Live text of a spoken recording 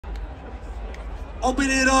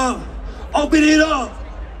Open it up, open it up,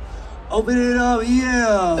 open it up,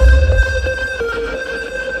 yeah.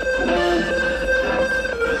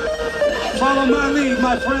 Follow my lead,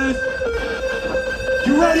 my friend.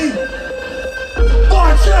 You ready?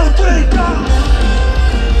 1, 2, 3, go!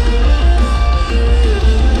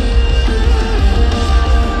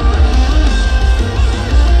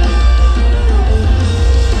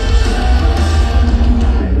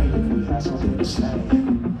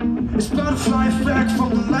 It's butterfly effect from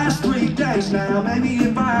the last 3 days now. Maybe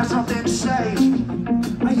if I have something to say.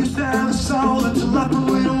 I used to have a soul until I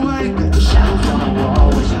threw it away.